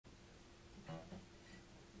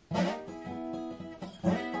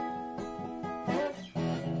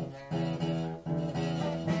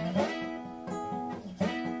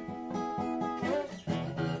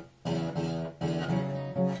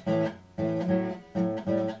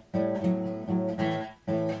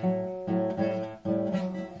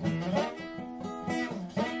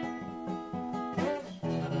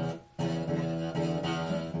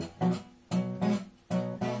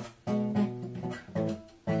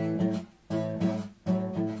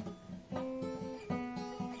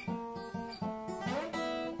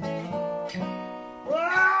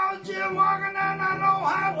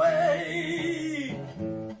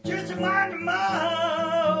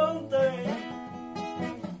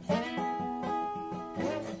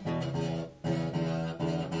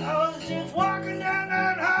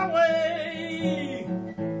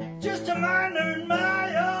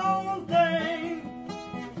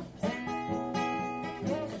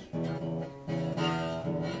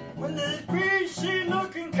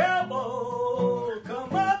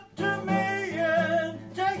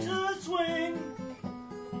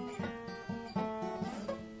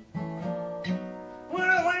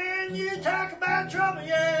when you talk about trouble,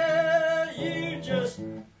 yeah, you just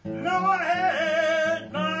know I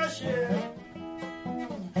had my share.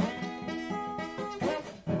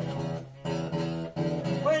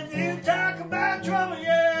 When you talk about trouble,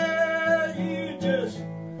 yeah, you just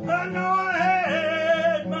know I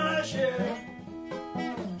had my share.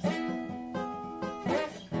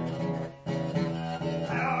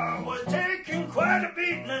 I was taking quite a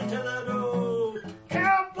beating until that old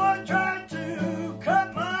cowboy tried to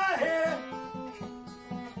cut my hair.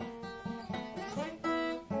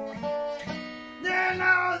 Then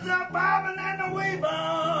I was a bobbin and a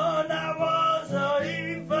weavin. I was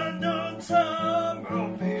even doing some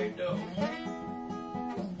rope-a-dope.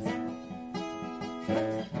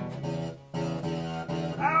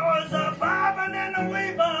 I was a bobbin and a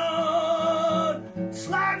weavin,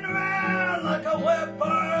 sliding around like a wet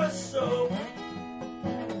bar of soap.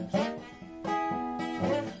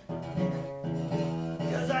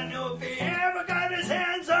 Cause I knew if he ever got his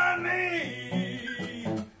hands on me,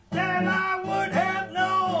 then I would have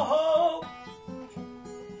no hope.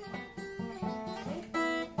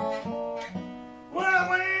 Well,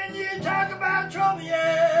 when you talk about trouble,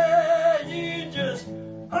 yeah, you just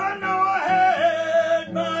know I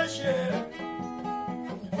had my share.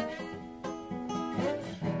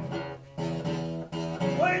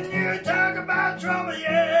 When you talk about trouble,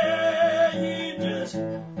 yeah, you just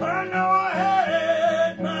know I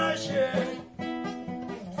had my share.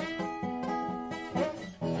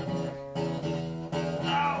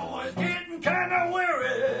 I was getting kind of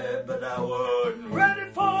weary, but I wasn't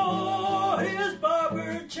ready for his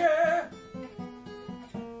barber chair.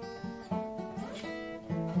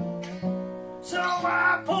 So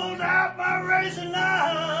I pulled out my razor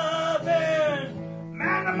knife, and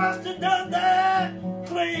man, I must have done that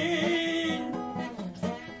clean.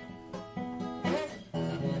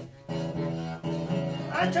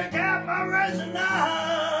 I took out my razor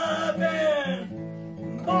knife, and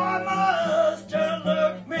boy,